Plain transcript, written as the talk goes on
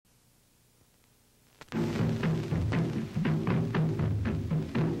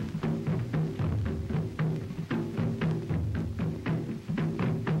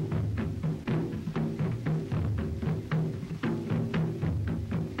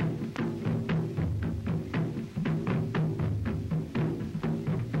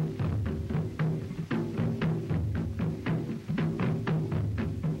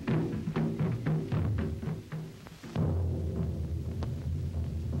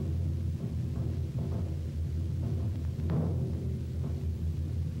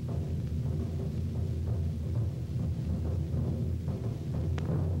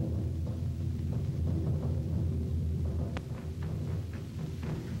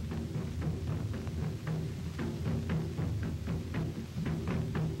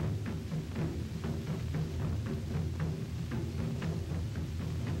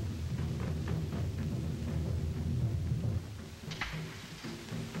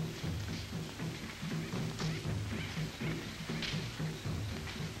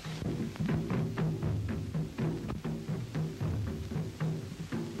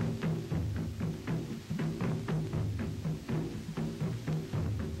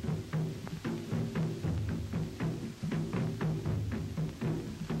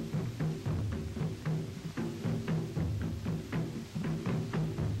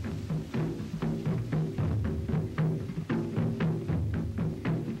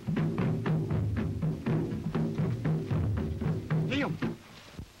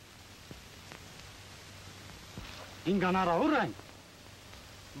Hingga narauran.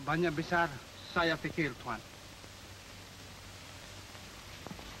 Banyak besar saya pikir, Tuan.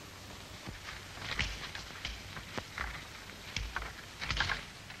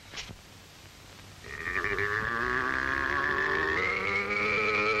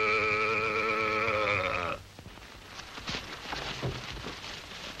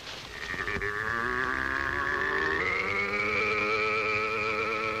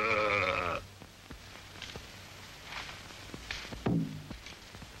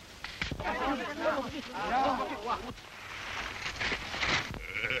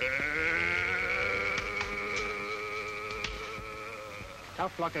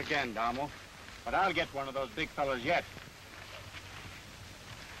 Tough luck again, Damo. But I'll get one of those big fellas yet.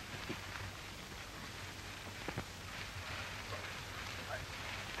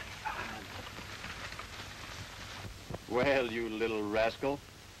 Well, you little rascal,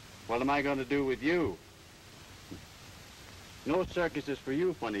 what am I going to do with you? No circuses for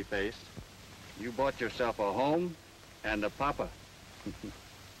you, funny face. You bought yourself a home and a papa.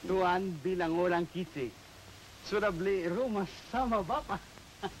 Tuan, bilang orang kita, sudah beli rumah sama Bapak.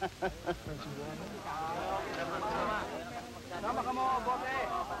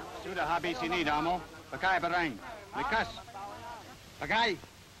 Sudah habis ini, Damo. Pakai barang. Likas. Pakai.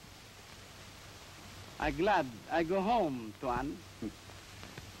 I'm glad I go home, Tuan.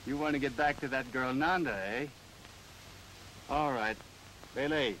 You want to get back to that girl Nanda, eh? All right.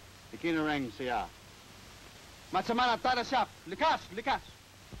 Bele, bikin orang siya. Macam mana tak ada siap? Likas, likas.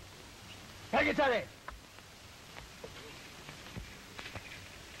 Pergi cari.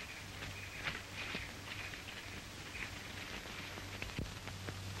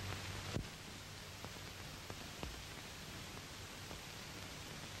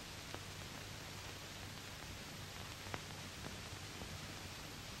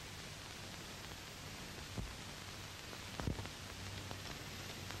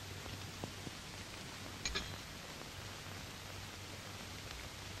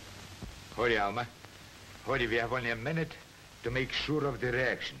 Hurry, Alma. Hurry, we have only a minute to make sure of the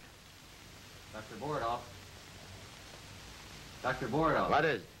reaction. Dr. Bordoff. Dr. Bordoff. What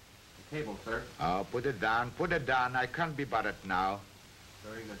is it? The table, sir. Oh, put it down, put it down. I can't be bothered now.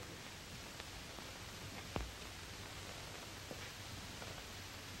 Very good, sir.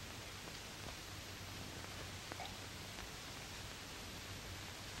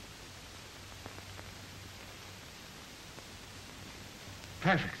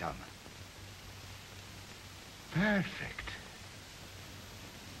 Perfect, Alma. Perfect.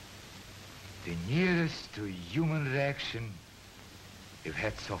 The nearest to human reaction we've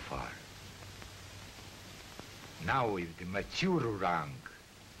had so far. Now, if the mature orang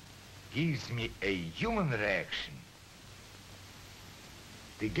gives me a human reaction,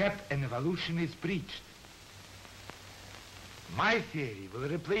 the gap in evolution is breached. My theory will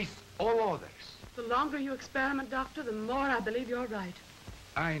replace all others. The longer you experiment, Doctor, the more I believe you're right.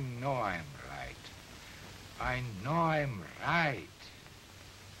 I know I'm right. I know I'm right.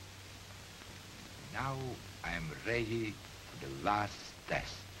 Now I'm ready for the last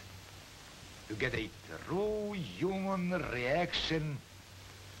test. To get a true human reaction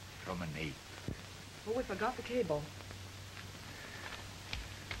from an ape. Oh, we forgot the cable.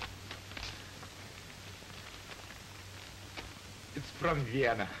 It's from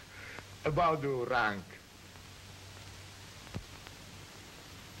Vienna, about the orang.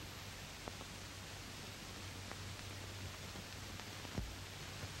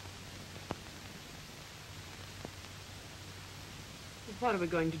 What are we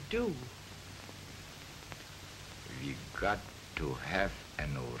going to do? We got to have an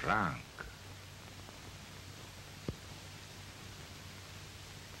orang.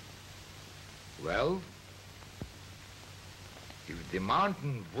 Well, if the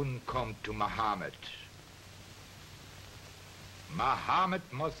mountain wouldn't come to Muhammad, Muhammad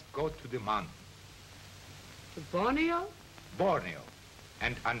must go to the mountain. To Borneo? Borneo,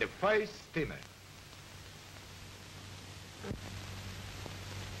 and on the first steamer.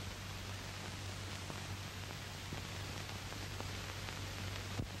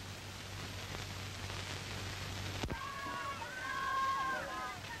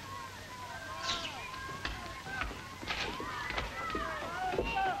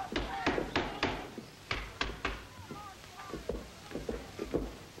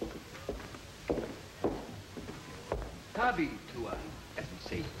 Tabi, Tuan, as we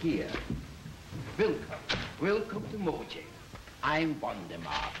say here. Welcome. Welcome to Moje. I'm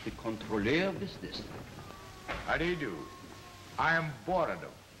Wandemar, the controller of this district. How do you do? I am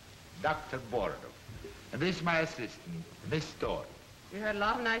Borodov, Dr. Borodov. And this is my assistant, Miss Stuart. We heard a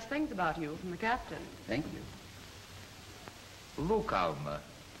lot of nice things about you from the captain. Thank you. Look, Alma.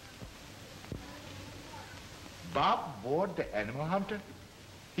 Bob Ward, the animal hunter?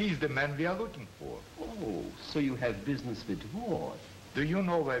 He's the man we are looking for. Oh, so you have business with Ward. Do you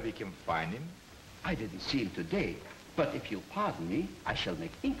know where we can find him? I didn't see him today, but if you'll pardon me, I shall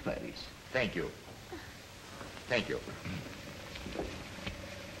make inquiries. Thank you. Thank you.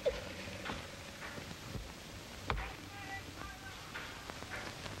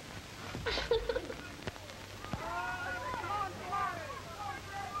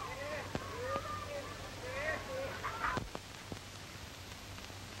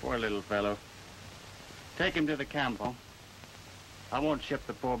 Poor little fellow. Take him to the campo. I won't ship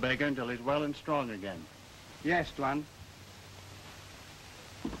the poor beggar until he's well and strong again. Yes, Tuan.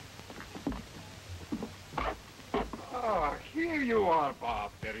 Ah, here you are,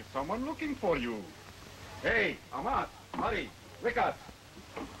 Bob. There is someone looking for you. Hey, Amat, Larry, Wicket.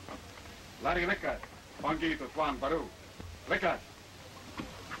 Larry Wicket. Pangi to Tuan Baru. Wicket.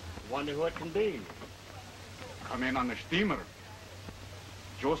 Wonder who it can be. Come in on the steamer.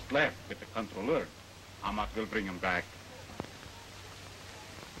 Just left with the controller. Amat will bring him back.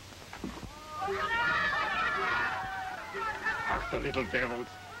 The little devils.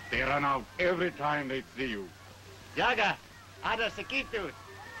 They run out every time they see you. Yaga, ada sekitu.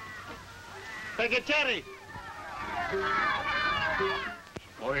 Pegacherry.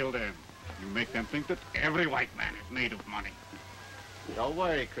 Spoil them. You make them think that every white man is made of money. Don't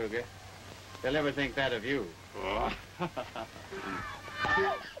worry, Kruger. They'll never think that of you. Oh.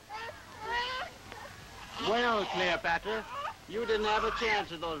 Well, Cleopatra, you didn't have a chance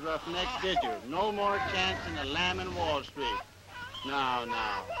with those roughnecks, did you? No more chance than a lamb in Wall Street. No.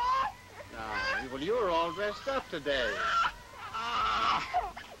 Well, you were all dressed up today.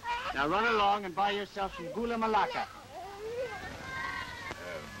 Now run along and buy yourself some gula malaka.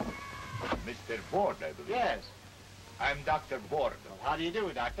 Mr. Ward, I believe. Yes. I'm Dr. Ward. Well, how do you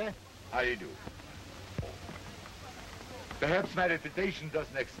do, Doctor? How do you do? Perhaps my reputation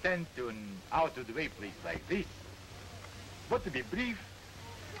doesn't extend to an out-of-the-way place like this. But to be brief,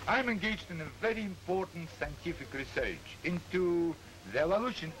 I'm engaged in a very important scientific research into the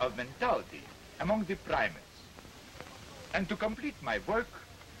evolution of mentality among the primates. And to complete my work,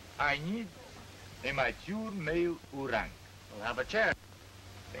 I need a mature male orang. Well, have a chair.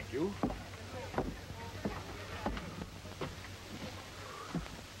 Thank you.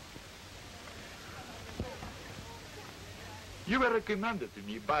 You were recommended to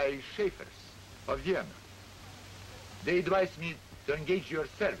me by Schaeffers of Vienna. They advised me to engage your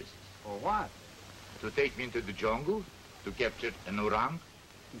services. For what? To take me into the jungle, to capture an orang.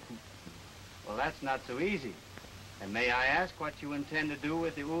 Well, that's not so easy. And may I ask what you intend to do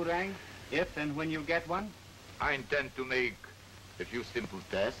with the orang, if and when you get one? I intend to make a few simple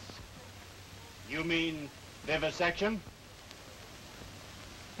tests. You mean vivisection?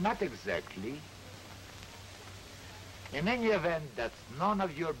 Not exactly. In any event, that's none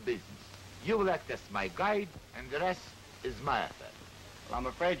of your business. You will act as my guide, and the rest is my affair. Well, I'm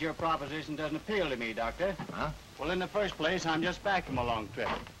afraid your proposition doesn't appeal to me, Doctor. Huh? Well, in the first place, I'm just back from a long trip,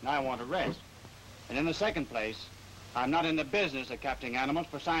 and I want to rest. And in the second place, I'm not in the business of capturing animals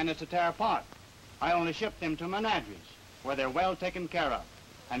for scientists to tear apart. I only ship them to menageries, where they're well taken care of,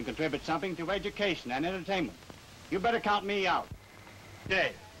 and contribute something to education and entertainment. You better count me out.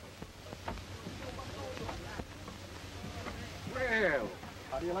 Dave. Well,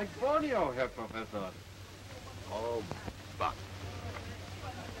 how do you like Borneo, Herr Professor? Oh, but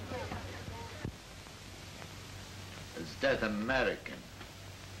is that American?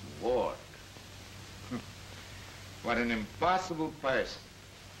 Ward. What an impossible person.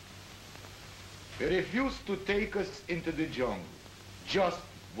 He refused to take us into the jungle. Just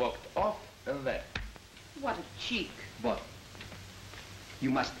walked off and left. What a cheek. But you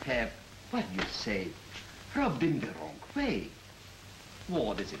must have, what do you say, rubbed him the wrong way.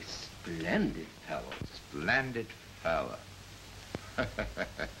 Ward is a splendid fellow. Splendid fella.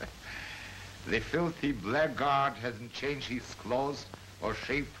 The filthy blackguard hasn't changed his clothes or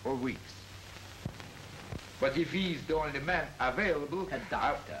shaved for weeks. But if he's the only man available...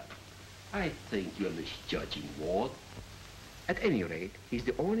 Doctor, I think you're misjudging Ward. At any rate, he's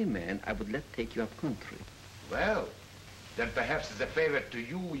the only man I would let take you up country. Well, then perhaps as a favor to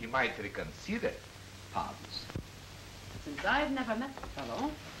you, we might reconsider. Pardons. Since I've never met the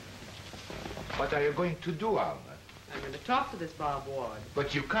fellow, What are you going to do, Alma? I'm going to talk to this Bob Ward.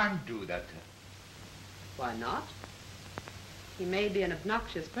 But you can't do that. Why not? He may be an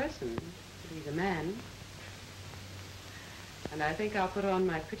obnoxious person, but he's a man. And I think I'll put on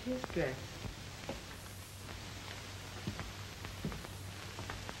my prettiest dress.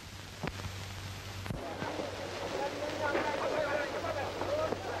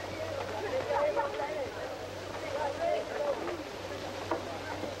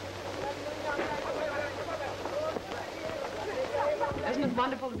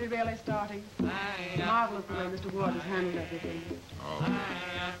 wonderful to be really starting. Marvelous the way Mr. Ward has handled everything. Oh,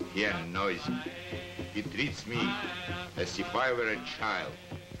 yeah, noisy. He treats me as if I were a child.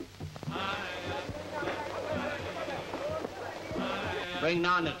 Bring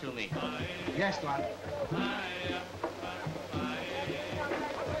Nanda to me. Yes, Tuan.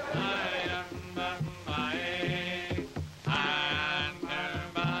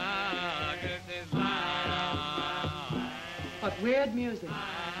 What weird music.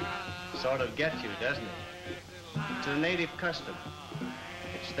 Sort of gets you, doesn't it? It's a native custom.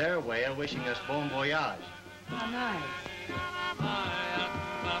 It's their way of wishing us bon voyage. How nice.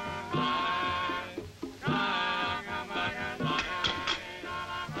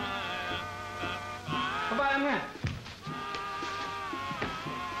 Kabayan nga.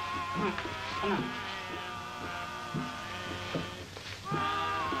 Ano?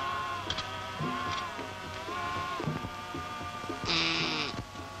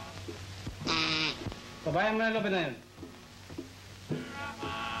 Kabayan mo na lobby na yun.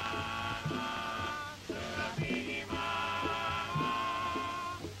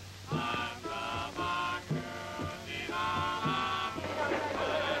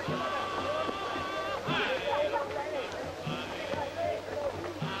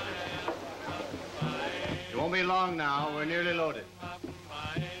 It won't be long now. We're nearly loaded.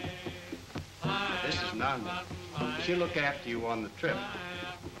 This is Nanda. She'll look after you on the trip.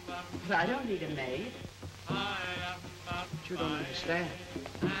 But I don't need a maid. But you don't understand.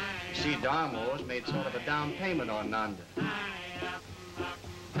 You see, Darmo's made sort of a down payment on Nanda.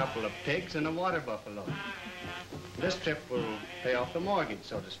 Couple of pigs and a water buffalo. This trip will pay off the mortgage,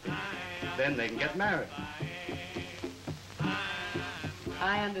 so to speak. Then they can get married.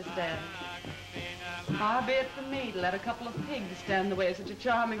 I understand. Far be it from me to let a couple of pigs stand in the way of such a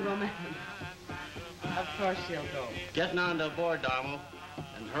charming romance. Of course she'll go. Get Nanda aboard, Darmo,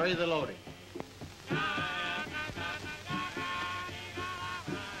 and hurry the loading.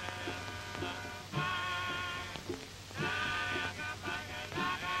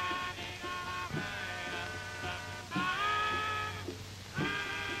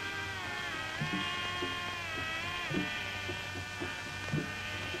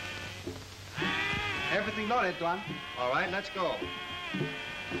 Everything loaded, Tuan. All right, let's go.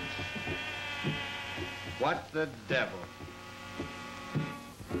 What the devil?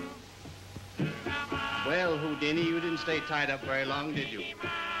 Well, Houdini, you didn't stay tied up very long, did you?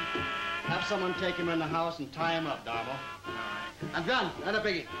 Have someone take him in the house and tie him up, Darmo. I'm done. Not a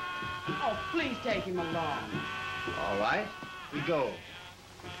biggie. Oh, please take him along. All right, we go.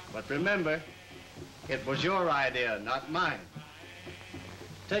 But remember, it was your idea, not mine.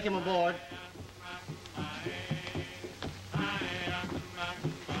 Take him aboard.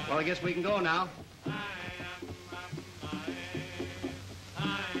 Well, I guess we can go now.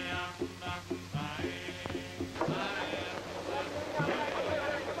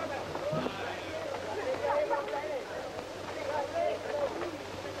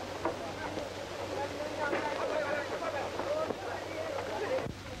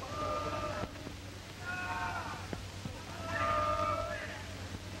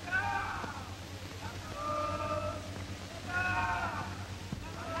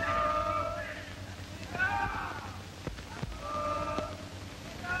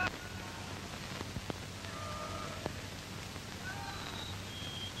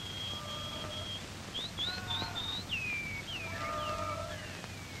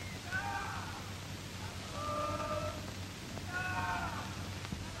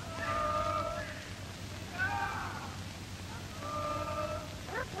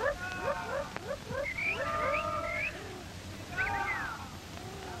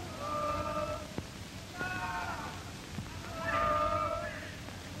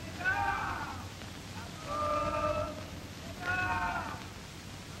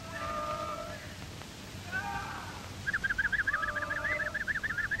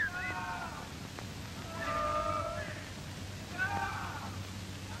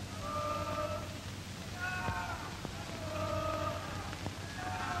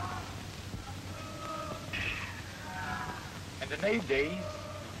 In the 8 days,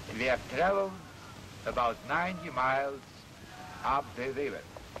 we have traveled about 90 miles up the river.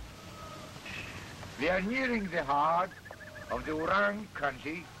 We are nearing the heart of the Orang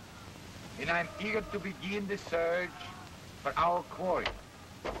country, and I'm eager to begin the search for our quarry.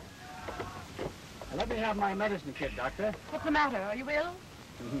 Let me have my medicine kit, Doctor. What's the matter? Are you ill?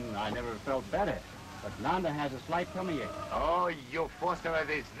 I never felt better, but Nanda has a slight tummy ache. Oh, you foster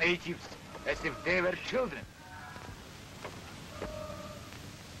these natives as if they were children.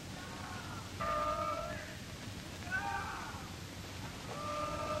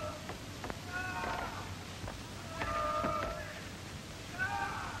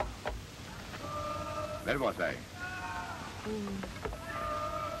 Where was I?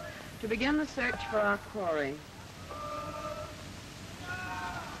 To begin the search for our quarry.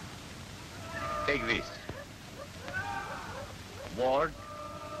 Take this. Ward.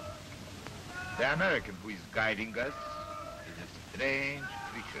 The American who is guiding us is a strange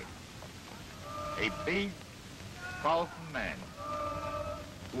creature. A big, powerful man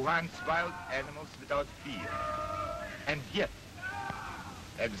who hunts wild animals without fear, and yet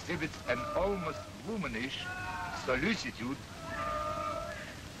exhibits an almost womanish solicitude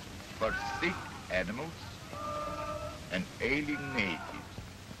for sick animals and ailing natives.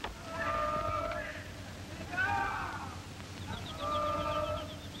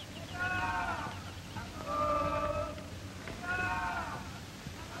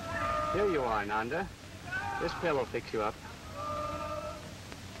 Here you are, Nanda. This pill will fix you up.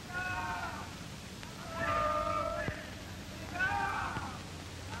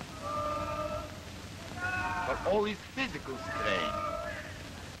 For all his physical strain,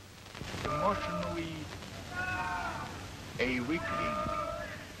 emotionally a weakling,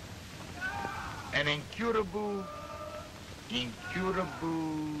 an incurable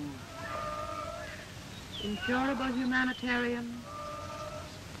Humanitarian?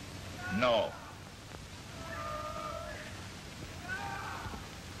 No.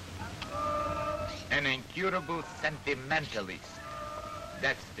 An incurable sentimentalist.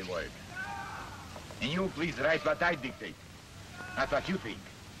 That's the word. And you please write what I dictate, not what you think.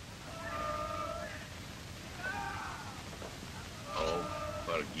 Oh,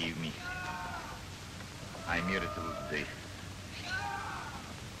 forgive me. I'm irritable today.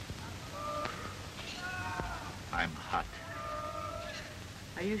 I'm hot.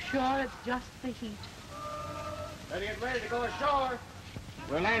 Are you sure it's just the heat? Better get ready to go ashore.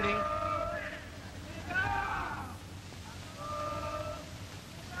 We're landing.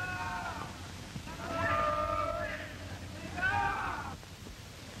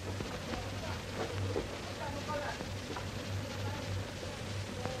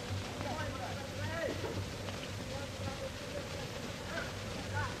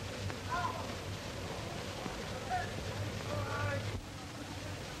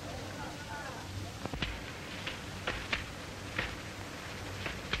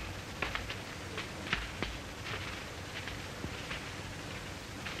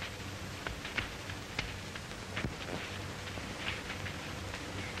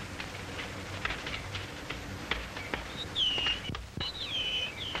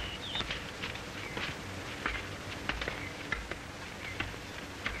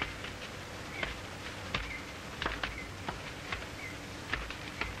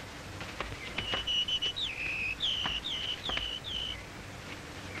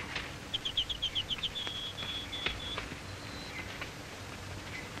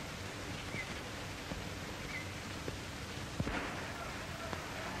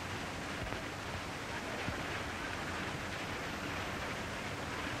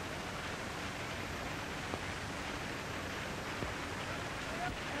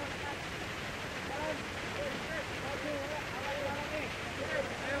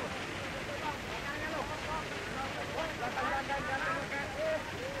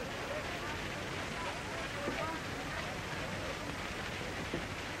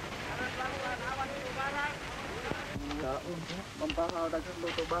 Membahaw dagang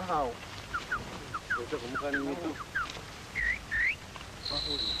luto bahaw. Luto kumukan nito.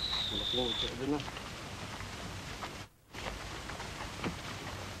 Bahaw. Luto din na.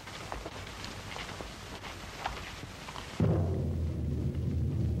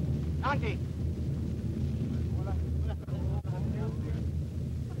 Auntie.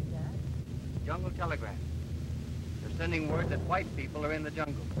 Jungle telegram. They're sending word that white people are in the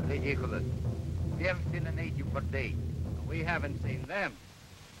jungle. Ridiculous. We haven't seen a native for days. We haven't seen them,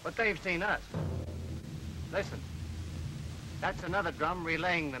 but they've seen us. Listen, that's another drum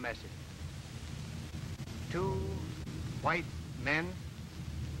relaying the message. 2 white men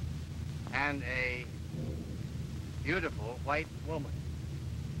and a beautiful white woman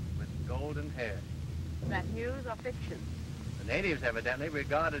with golden hair. Is that news or fiction? The natives evidently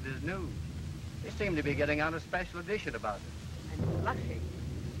regard it as news. They seem to be getting out a special edition about it. And blushing.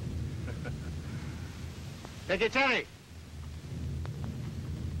 Take it, Terry.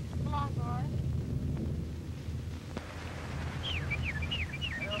 Come on, boy.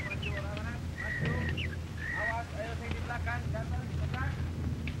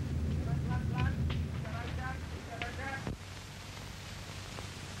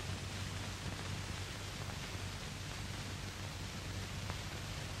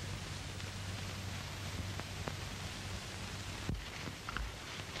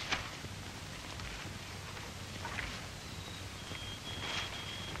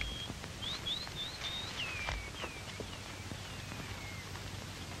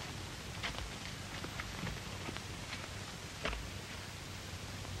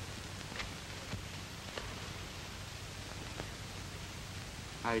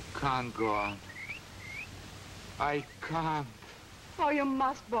 I can't go on. I can't. Oh, you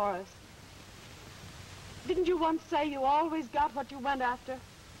must, Boris. Didn't you once say you always got what you went after?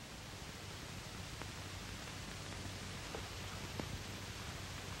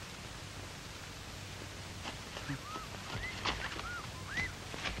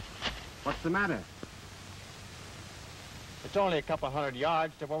 What's the matter? It's only a couple 100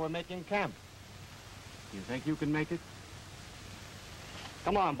 yards to where we're making camp. You think you can make it?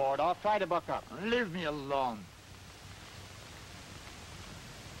 Come on, Bordoff, try to buck up. Leave me alone.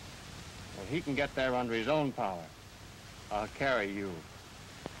 Well, he can get there under his own power. I'll carry you.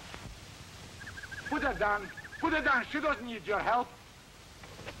 Put her down. Put her down. She doesn't need your help.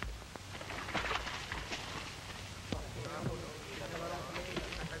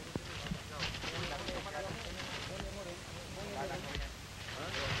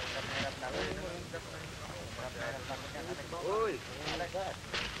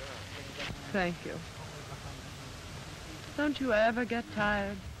 Thank you. Don't you ever get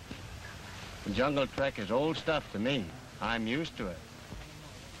tired? The jungle trek is old stuff to me. I'm used to it.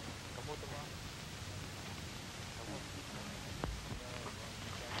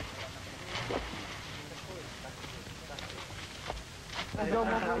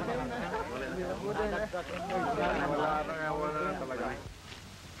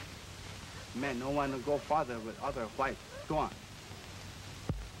 Men don't want to go farther with other whites. Go on.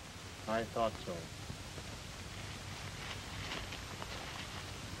 I thought so.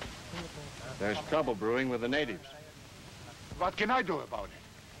 There's trouble brewing with the natives. What can I do about it?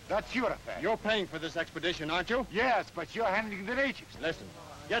 That's your affair. You're paying for this expedition, aren't you? Yes, but you're handling the natives. Listen,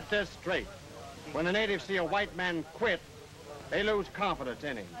 get this straight. When the natives see a white man quit, they lose confidence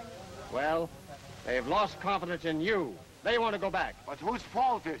in him. Well, they've lost confidence in you. They want to go back. But whose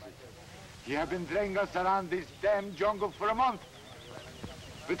fault is it? You have been dragging us around this damn jungle for a month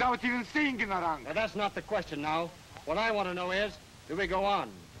without even seeing an orang. Now, that's not the question now. What I want to know is, do we go on?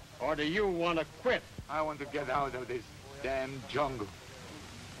 Or do you want to quit? I want to get out of this damn jungle.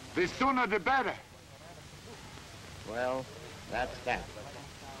 The sooner the better. Well, that's that.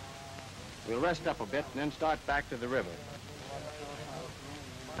 We'll rest up a bit and then start back to the river.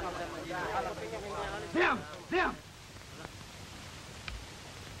 Them! Them!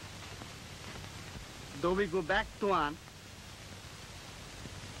 Do we go back, Tuan?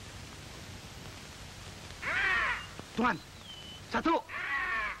 Tuan! Satu!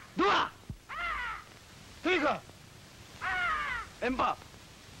 Dua! Tiga! Empat!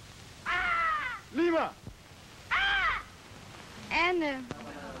 Lima! Anne.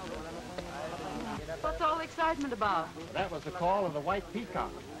 What's all the excitement about? That was the call of the white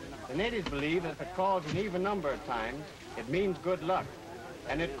peacock. The natives believe that if it calls an even number of times, it means good luck.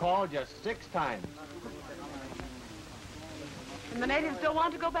 And it called just 6 times. And the natives don't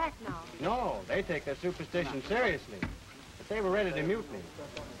want to go back now. No, they take their superstition seriously. But they were ready to mutiny.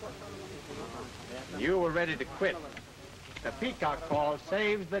 You were ready to quit. The peacock call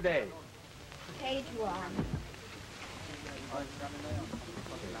saves the day. Page 1.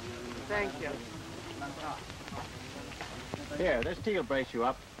 Thank you. Here, this tea will brace you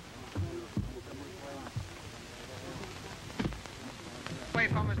up. Away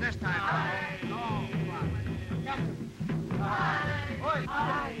from us this time.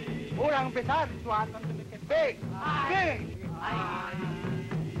 Orang besar, Tuan. Big! Big!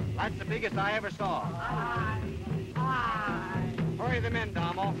 That's the biggest I ever saw. Hurry them in,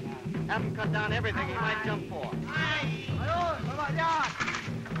 Damo. Have him cut down everything he might jump for. Look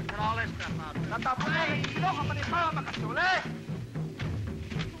at all this stuff out there.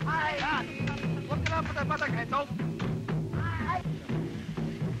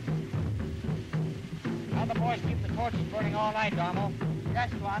 Now the boys keep the torches burning all night, Damo. Yes,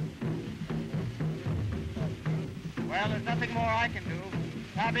 Tuan. Well, there's nothing more I can do.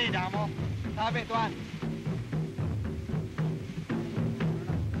 Tabi, Damo. Sabi, Tuan.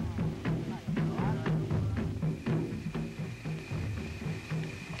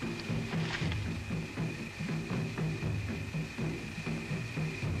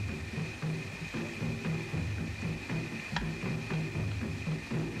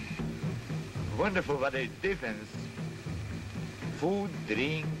 Wonderful what a difference food,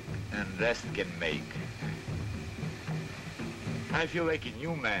 drink, and rest can make. I feel like a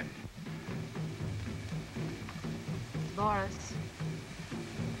new man. Boris,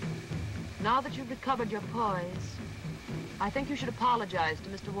 now that you've recovered your poise, I think you should apologize to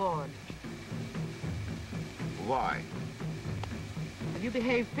Mr. Ward. Why? You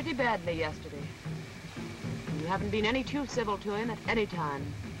behaved pretty badly yesterday. You haven't been any too civil to him at any time.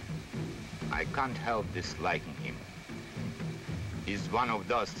 I can't help disliking him. is one of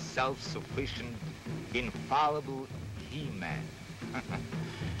those self-sufficient, infallible he-men.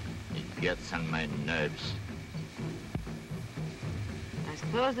 It gets on my nerves. I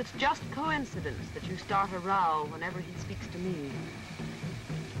suppose it's just coincidence that you start a row whenever he speaks to me.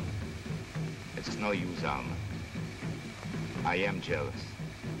 It's no use, Alma. I am jealous.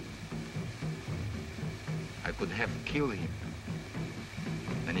 I could have killed him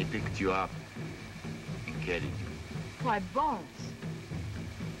when he picked you up and carried you. Why, Boris.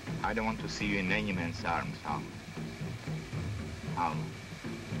 I don't want to see you in any man's arms, Alma. Alma,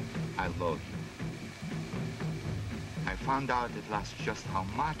 I love you. I found out at last just how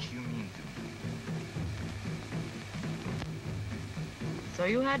much you mean to me. So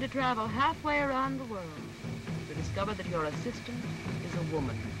you had to travel halfway around the world to discover that your assistant is a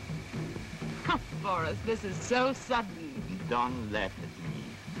woman. Boris, this is so sudden. Don't laugh at me,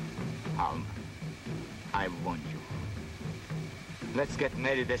 Alma. I want you. Let's get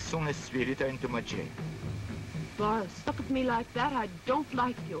married as soon as we return to Maje. Boris, look at me like that. I don't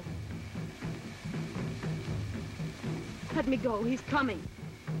like you. Let me go. He's coming.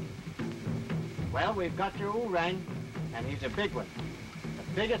 Well, we've got your orang, and he's a big one.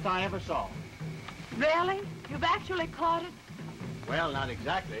 The biggest I ever saw. Really? You've actually caught it? Well, not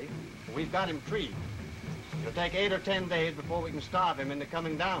exactly. We've got him treed. It'll take 8 or 10 days before we can starve him into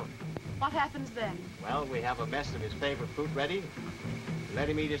coming down. What happens then? Well, we have a mess of his favorite fruit ready. Let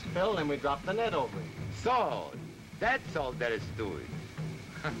him eat his fill, and we drop the net over him. So, that's all there is to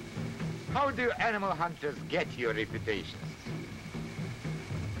it. How do animal hunters get your reputations?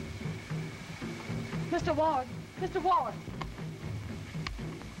 Mr. Ward! Mr. Ward!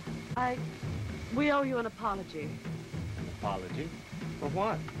 We owe you an apology. An apology? For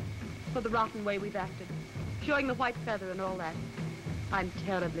what? For the rotten way we've acted. Showing the white feather and all that. I'm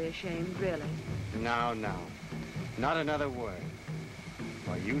terribly ashamed, really. No, no. Not another word.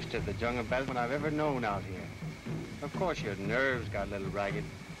 We're used to the jungle belt than I've ever known out here. Of course, your nerves got a little ragged,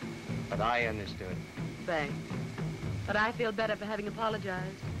 but I understood. Thanks. But I feel better for having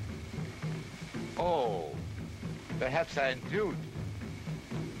apologized. Oh, perhaps I intrude.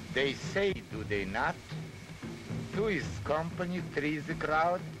 They say, do they not? Two is company, three is the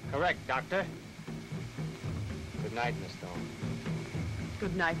crowd. Correct, Doctor. Good night, Miss Stone.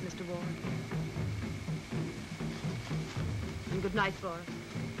 Good night, Mr. Ward. And good night, Boris.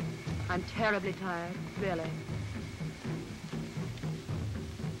 I'm terribly tired, really.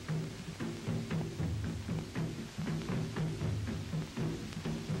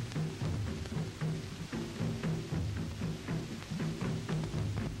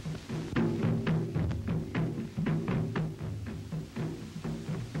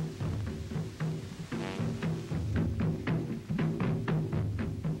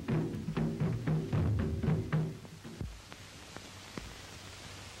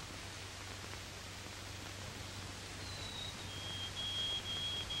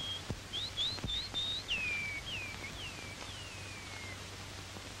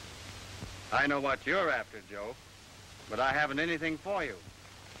 I know what you're after, Joe, but I haven't anything for you.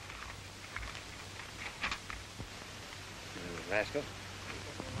 You rascal.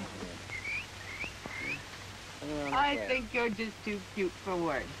 I think you're just too cute for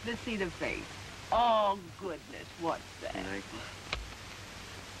words. Let's see the face. Oh, goodness, what's that?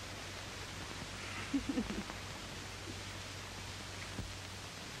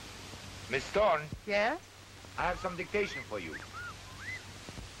 Miss Thorne? Yes? I have some dictation for you.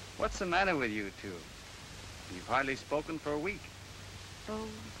 What's the matter with you two? You've hardly spoken for a week. Oh,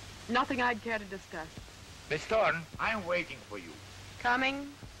 nothing I'd care to discuss. Miss Thorne, I'm waiting for you. Coming?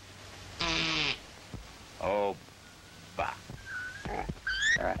 Oh, bah.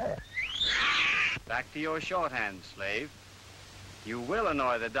 Back to your shorthand, slave. You will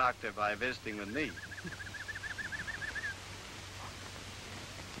annoy the doctor by visiting with me.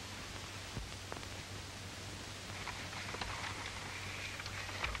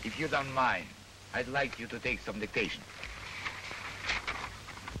 If you don't mind, I'd like you to take some dictation.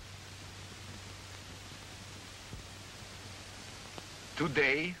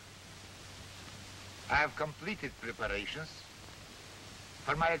 Today, I have completed preparations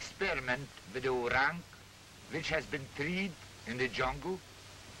for my experiment with the orang, which has been treed in the jungle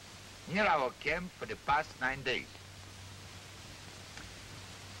near our camp for the past 9 days.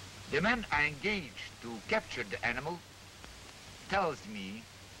 The man I engaged to capture the animal tells me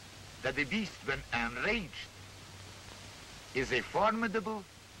that the beast, when enraged, is a formidable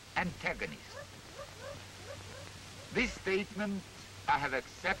antagonist. This statement I have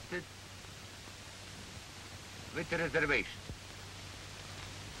accepted with a reservation.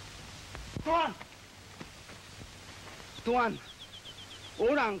 Tuan! Tuan,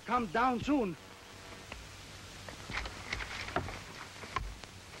 Orang come down soon.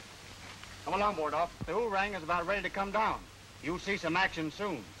 Come along, Bordoff. The Orang is about ready to come down. You'll see some action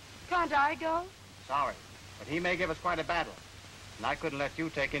soon. Can't I go? Sorry, but he may give us quite a battle. And I couldn't let you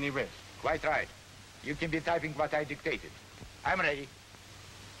take any risk. Quite right. You can be typing what I dictated. I'm ready.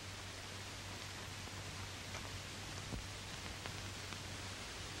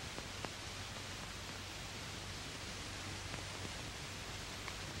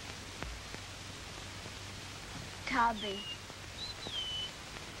 Tabi.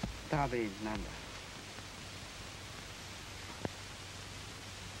 Tabi, Nanda.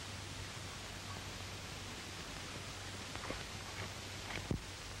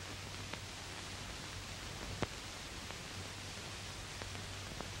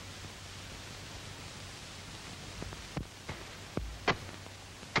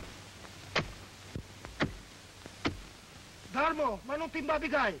 Darmo, manong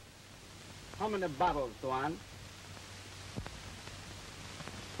timbabigay. How many bottles, Tuan?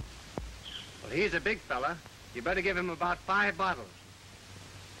 Well, he's a big fella. You better give him about 5 bottles.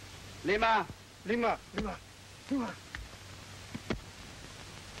 Lima. Lima.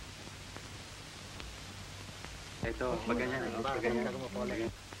 Ito,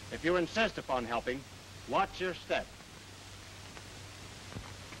 paganyan. If you insist upon helping, watch your step.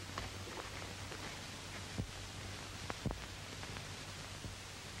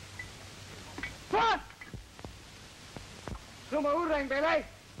 What? Sumaurang belay.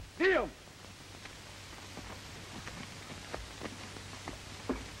 Diom.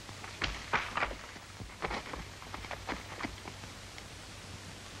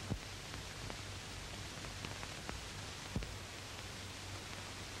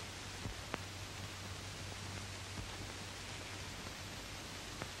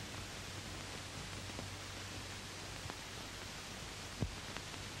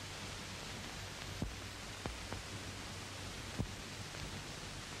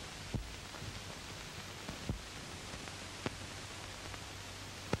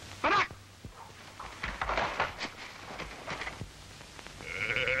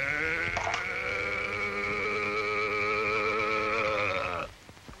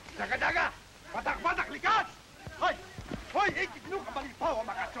 Jaga! Batak-batak, likas! Hoy! Hoy! Ikigno ka balipaw ang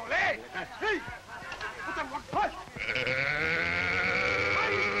makasole! Hey! Putang wag! Hoy!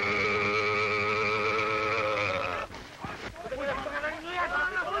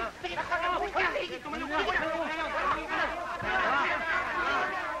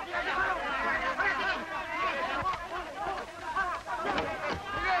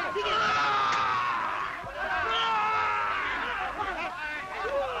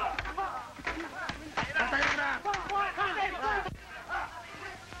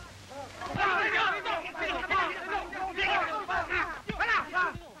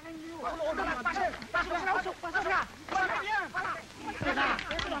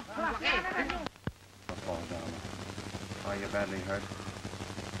 Are you badly hurt?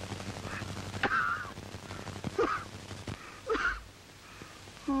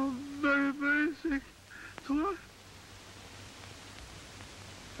 Oh, very, very sick. Tuan.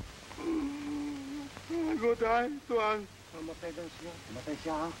 Go die, Tuan. Mamatay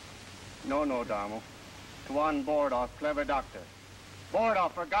siya, ha? No, Damo. Tuan Bordoff, clever doctor.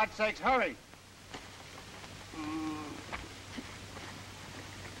 Bordoff, for God's sakes, hurry!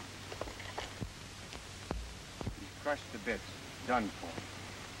 He's crushed to bits, done for.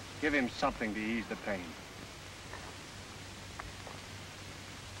 Give him something to ease the pain.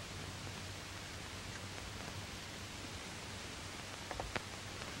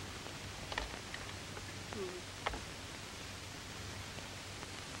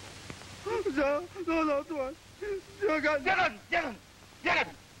 No, Tuan. Get him!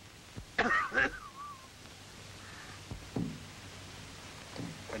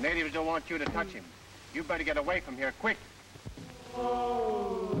 The natives don't want you to touch him. You better get away from here, quick.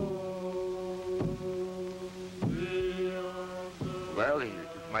 Well, if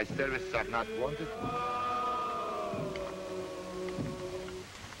my services are not wanted,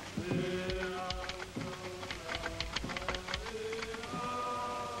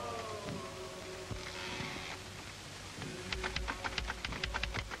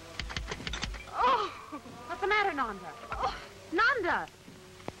 What's the matter, Nanda? Oh, Nanda!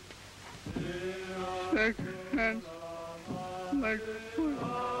 Shake hands like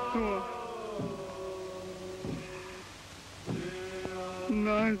Tuan.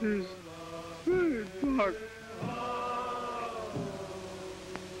 Night is very dark.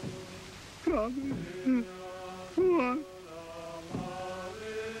 Promise, Tuan.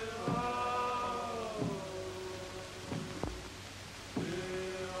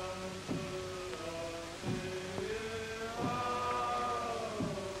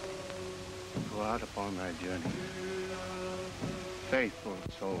 on thy journey, faithful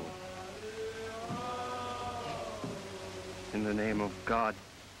soul. In the name of God,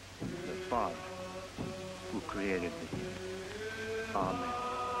 the Father, who created thee. Amen.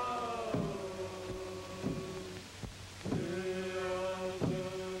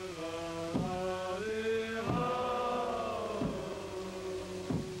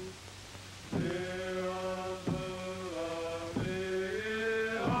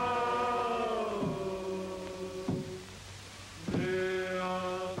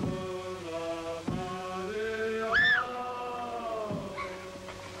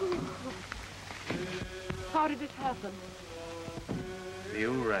 How did it happen? The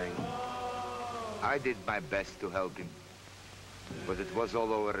orang. I did my best to help him, but it was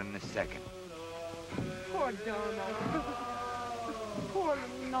all over in a second. Poor Donna. Poor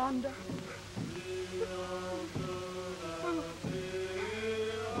little Nanda.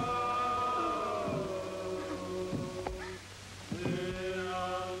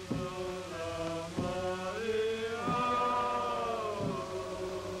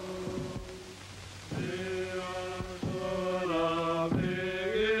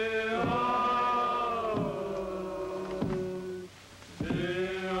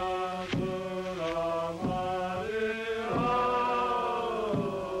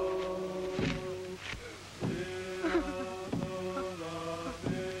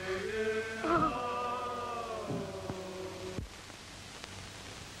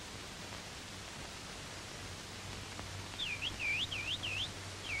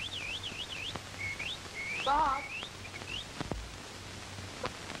 Bob.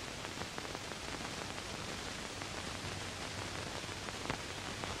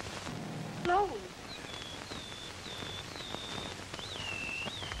 Hello.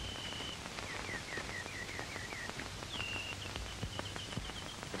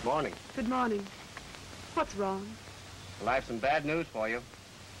 Good morning. Good morning. What's wrong? Well, I have some bad news for you.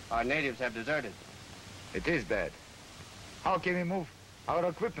 Our natives have deserted. It is bad. How can we move our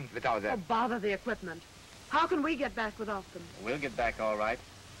equipment without Oh, them? bother the equipment. How can we get back without them? We'll get back all right,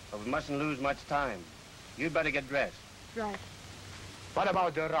 but we mustn't lose much time. You'd better get dressed. Right. What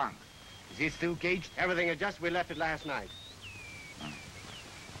about the orang? Is he still caged? Everything is just we left it last night.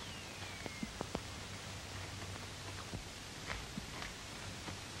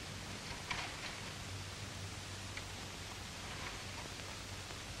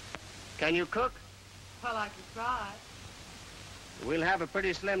 Can you cook? Well, I can try. We'll have a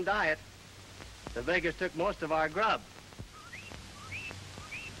pretty slim diet. The beggars took most of our grub.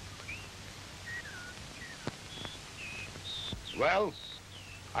 Well,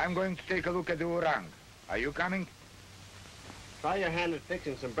 I'm going to take a look at the orang. Are you coming? Try your hand at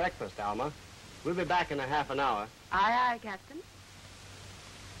fixing some breakfast, Alma. We'll be back in a half an hour. Aye, aye, Captain.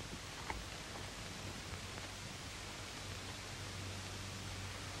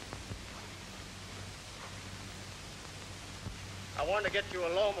 I wanted to get you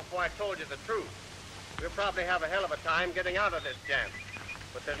alone before I told you the truth. We'll probably have a hell of a time getting out of this jam.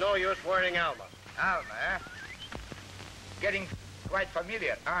 But there's no use worrying Alma. Alma, eh? Getting quite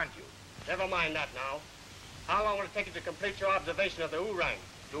familiar, aren't you? Never mind that now. How long will it take you to complete your observation of the orang?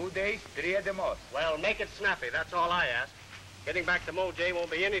 2 days, 3 at the most. Well, make it snappy. That's all I ask. Getting back to Mojay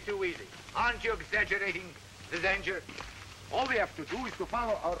won't be any too easy. Aren't you exaggerating the danger? All we have to do is to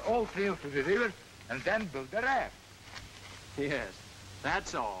follow our old trail to the river and then build a raft. Yes,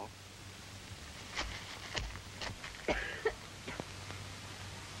 that's all.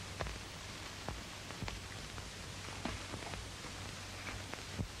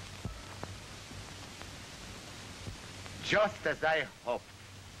 Just as I hoped.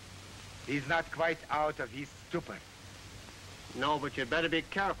 He's not quite out of his stupor. No, but you'd better be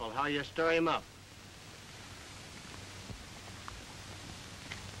careful how you stir him up.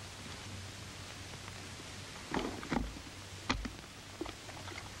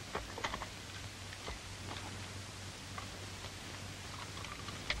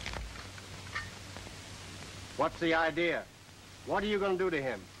 What's the idea? What are you going to do to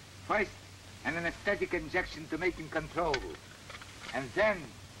him? First, an anesthetic injection to make him controllable. And then,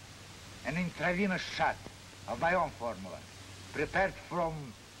 an intravenous shot of my own formula, prepared from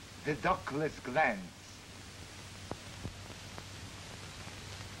the ductless glands.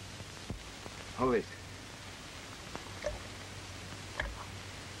 Who is it?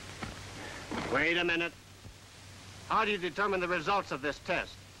 Wait a minute. How do you determine the results of this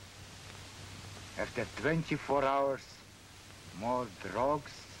test? After 24 hours, more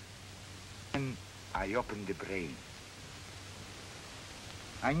drugs, and I open the brain.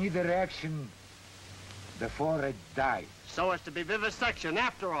 I need a reaction before it dies. So as to be vivisection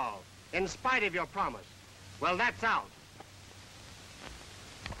after all. in spite of your promise. Well, that's out.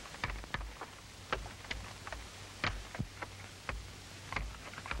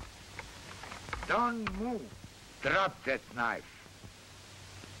 Don't move. Drop that knife.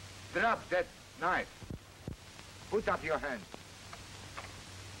 Drop that knife. Put up your hand.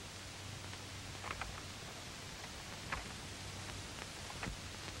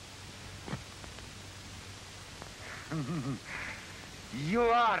 You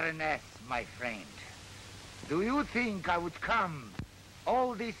are an ass, my friend. Do you think I would come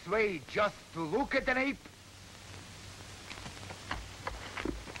all this way just to look at an ape?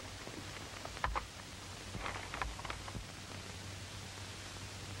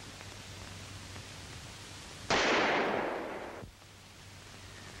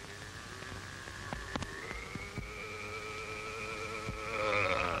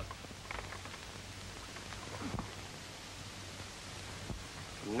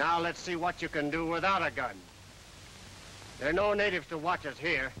 Now let's see what you can do without a gun. There are no natives to watch us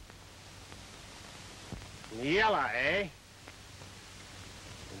here. Yella, eh?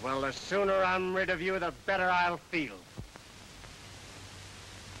 Well, the sooner I'm rid of you, the better I'll feel.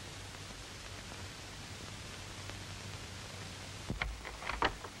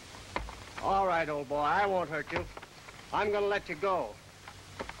 All right, old boy, I won't hurt you. I'm gonna let you go.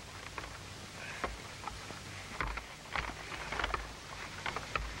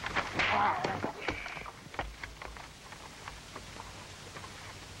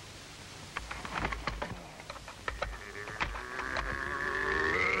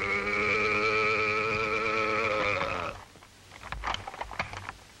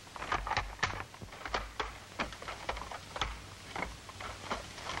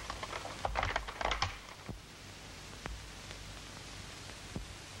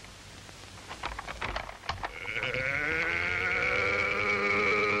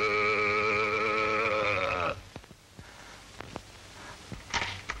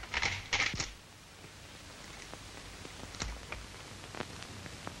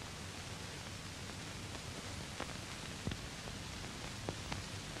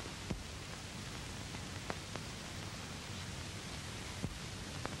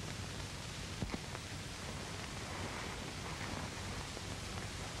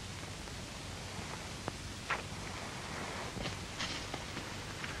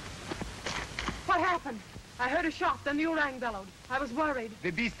 What happened? I heard a shot, then the orang bellowed. I was worried.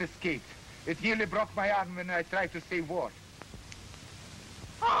 The beast escaped. It nearly broke my arm when I tried to save Ward.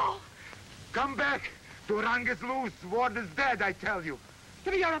 Oh! Come back! The orang is loose. Ward is dead, I tell you.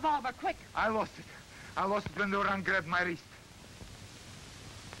 Give me your revolver, quick. I lost it. I lost it when the orang grabbed my wrist.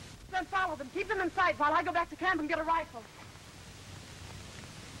 Then follow them. Keep them in sight while I go back to camp and get a rifle.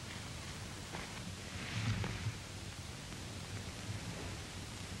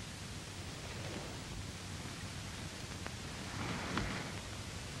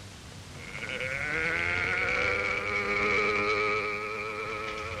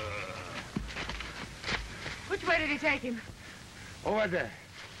 Where did he take him? Over there.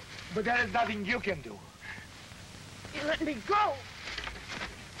 But there is nothing you can do. You let me go.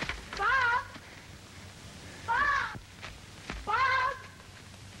 Bob! Bob! Bob!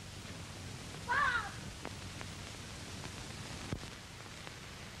 Bob!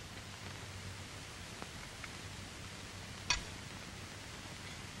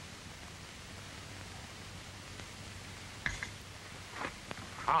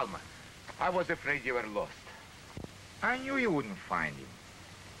 Alma, I was afraid you were lost. I knew you wouldn't find him.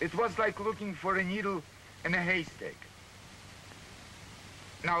 It was like looking for a needle in a haystack.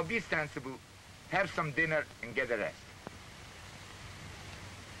 Now be sensible, have some dinner, and get a rest.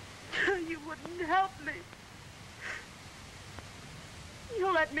 You wouldn't help me.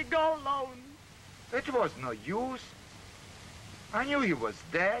 You let me go alone. It was no use. I knew he was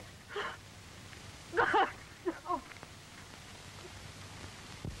dead. No.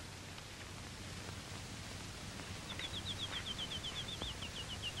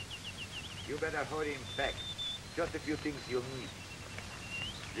 You better hurry him back. Just a few things you'll need.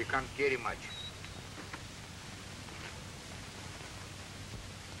 You can't carry much.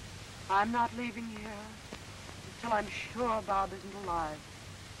 I'm not leaving here until I'm sure Bob isn't alive.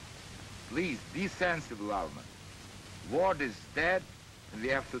 Please, be sensible, Alma. Ward is dead, and we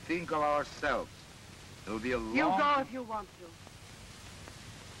have to think of ourselves. It'll be a long... You go if you want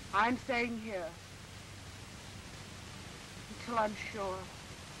to. I'm staying here until I'm sure.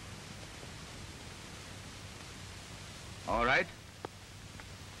 All right.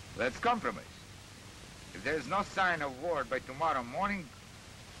 Let's compromise. If there's no sign of Ward by tomorrow morning,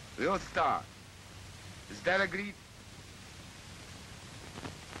 we'll start. Is that agreed?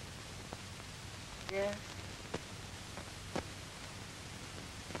 Yes?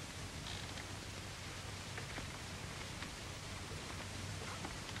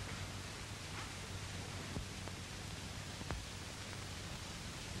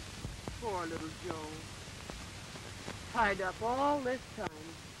 Poor little Joe. Tied up all this time.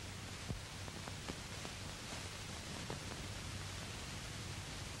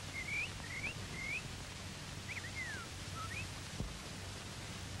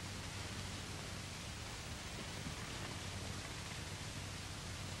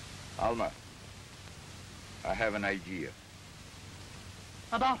 Alma, I have an idea.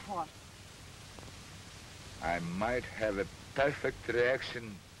 About what? I might have a perfect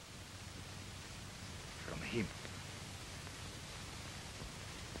reaction from him.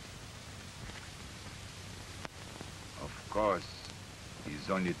 Of course, he's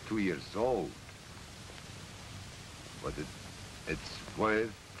only 2 years old, but it's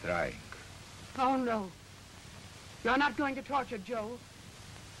worth trying. Oh, no. You're not going to torture Joe.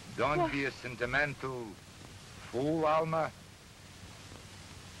 Don't be a sentimental fool, Alma.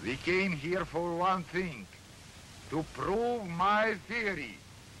 We came here for one thing, to prove my theory.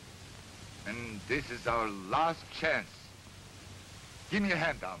 And this is our last chance. Give me a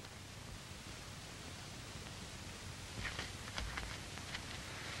hand, Alma.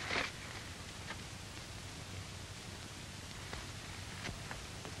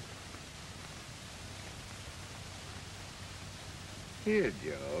 Here,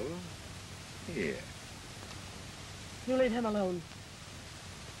 Joe. Here. You leave him alone.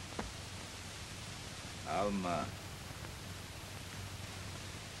 Alma.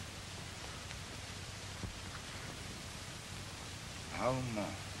 Alma.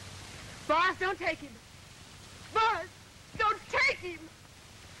 Boris, don't take him. Boris, don't take him.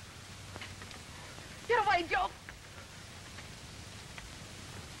 Get away, Joe.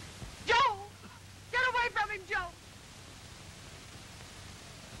 Joe! Get away from him, Joe.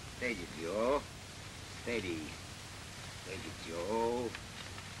 Steady, Joe. Steady. Steady, Joe.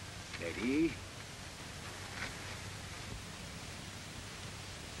 Steady.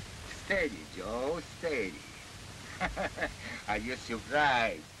 Steady, Joe. Steady. Are you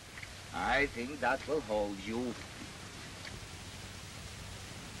surprised? I think that will hold you.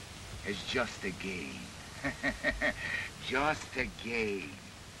 It's just a game. Just a game.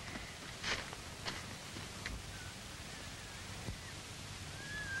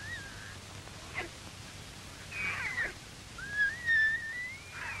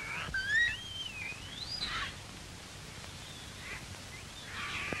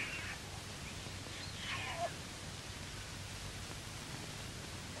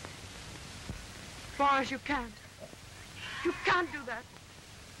 Boris, you can't. You can't do that.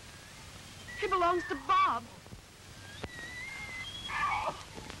 He belongs to Bob.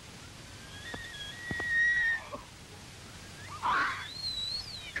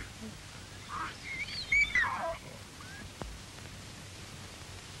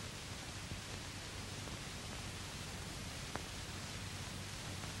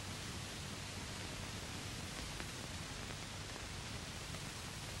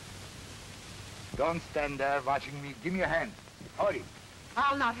 Don't stand there watching me. Give me a hand. Hurry.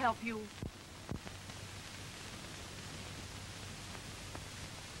 I'll not help you.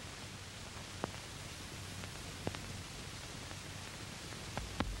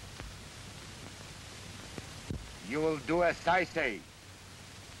 You will do as I say.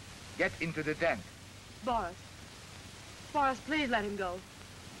 Get into the tent. Boris. Boris, please let him go.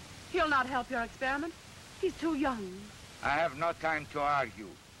 He'll not help your experiment. He's too young. I have no time to argue.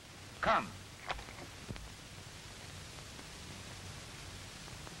 Come.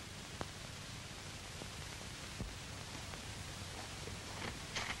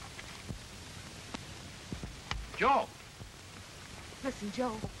 Joe! Listen,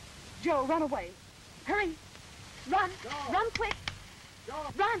 Joe. Joe, run away. Hurry. Run. Joe. Run quick. Joe.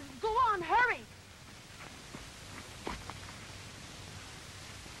 Run. Go on. Hurry.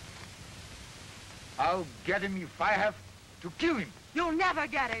 I'll get him if I have to kill him. You'll never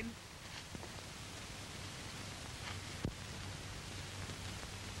get him.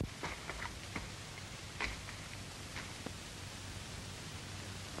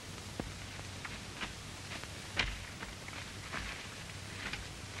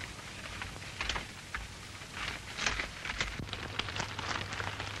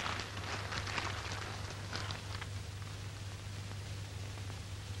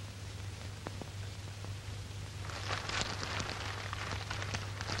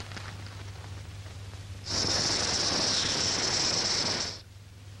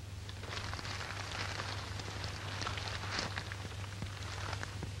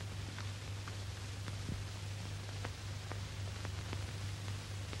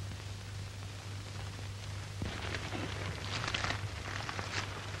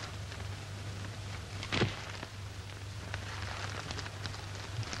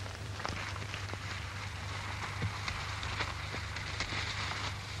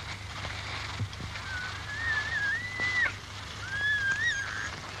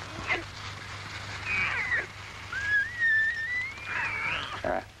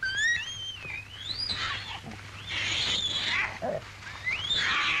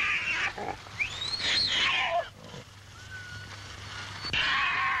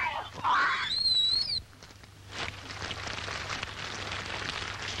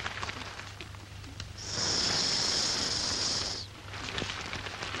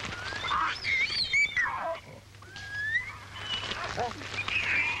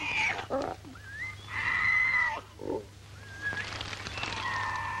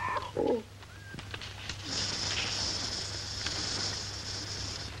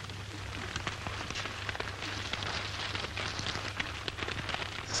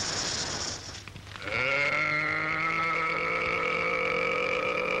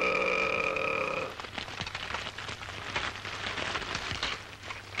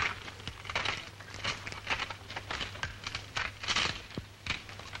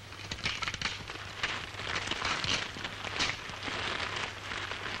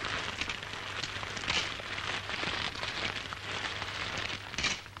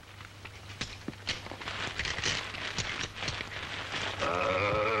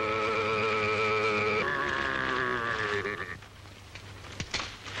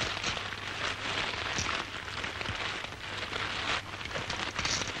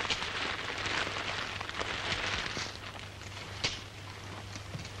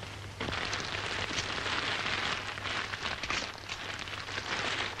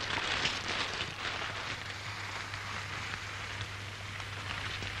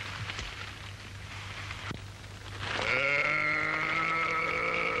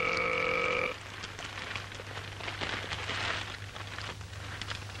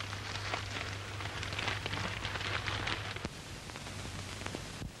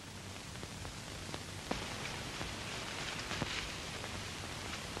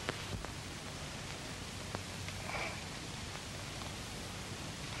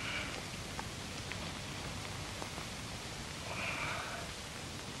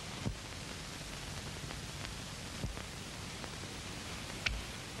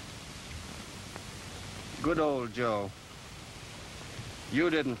 Good old Joe.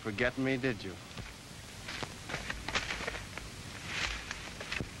 You didn't forget me, did you?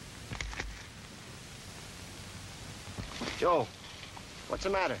 Joe, what's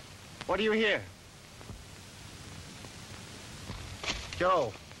the matter? What do you hear?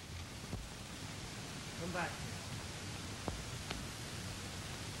 Joe. Come back.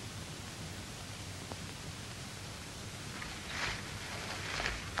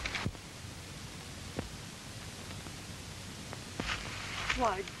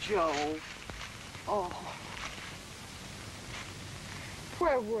 Why, Joe. Oh.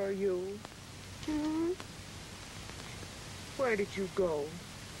 Where were you? Hmm? Where did you go?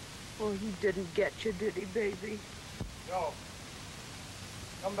 Oh, he didn't get you, did he, baby? Joe.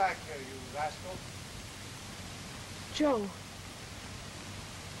 Come back here, you rascal. Joe.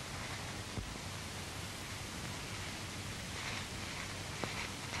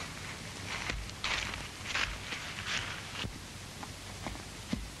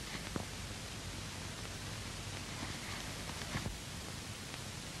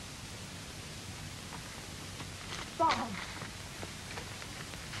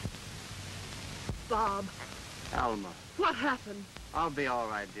 Bob. Alma. What happened? I'll be all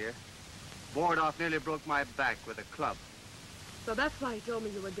right, dear. Bordoff nearly broke my back with a club. So that's why he told me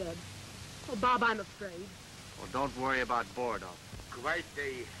you were dead. Oh, Bob, I'm afraid. Well, don't worry about Bordoff. Quite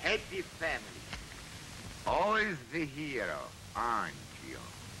a happy family. Always the hero, aren't you?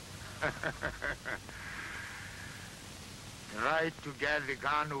 Tried to get the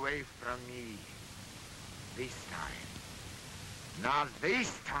gun away from me. This time. Not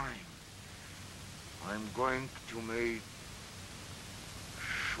this time. I'm going to make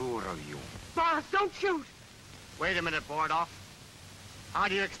sure of you. Boss, don't shoot! Wait a minute, Bordoff. How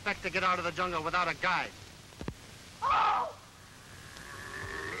do you expect to get out of the jungle without a guide? Oh!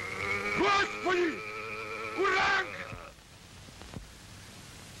 Господи! Ураг!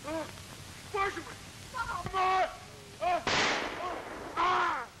 Боже мой!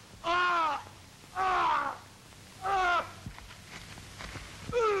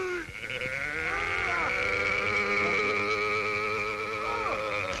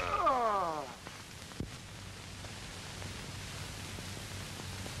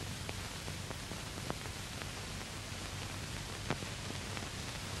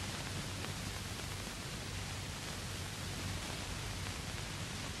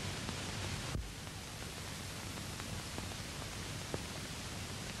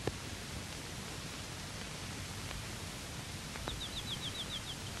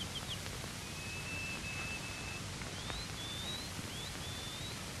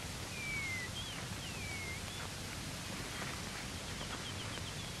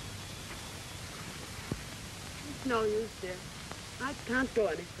 No use, dear. I can't go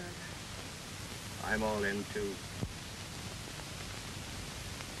any further. I'm all in, too.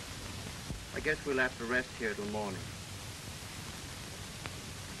 I guess we'll have to rest here till morning.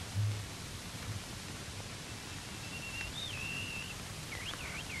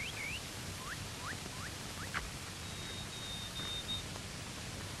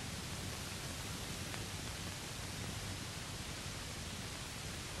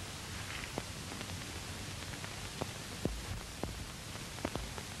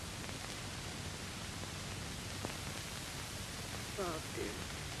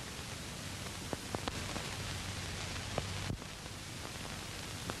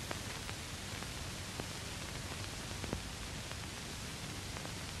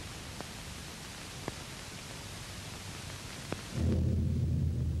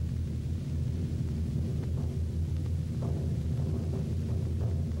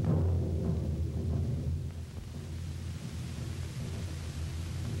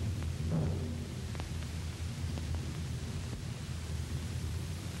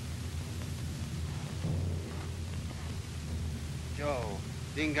 Joe,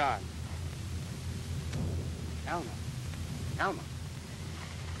 Dingon. Alma. Alma.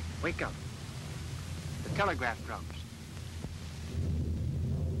 Wake up. The telegraph drums.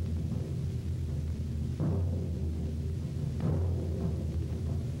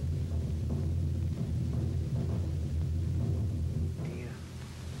 Dear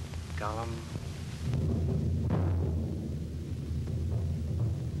Gollum.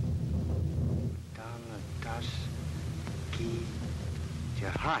 Down the dust. Key. Your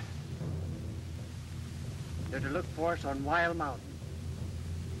heart. They're to look for us on Wild Mountain.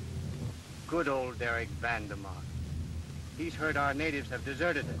 Good old Derek Vandermark. He's heard our natives have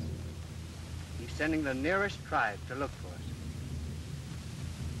deserted us. He's sending the nearest tribe to look for us.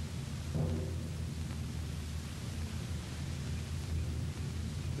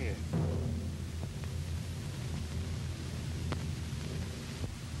 Here.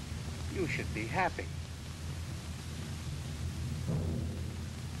 You should be happy.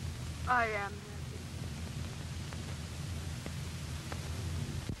 I am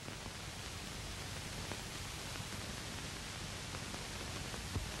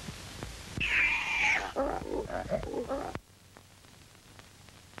happy.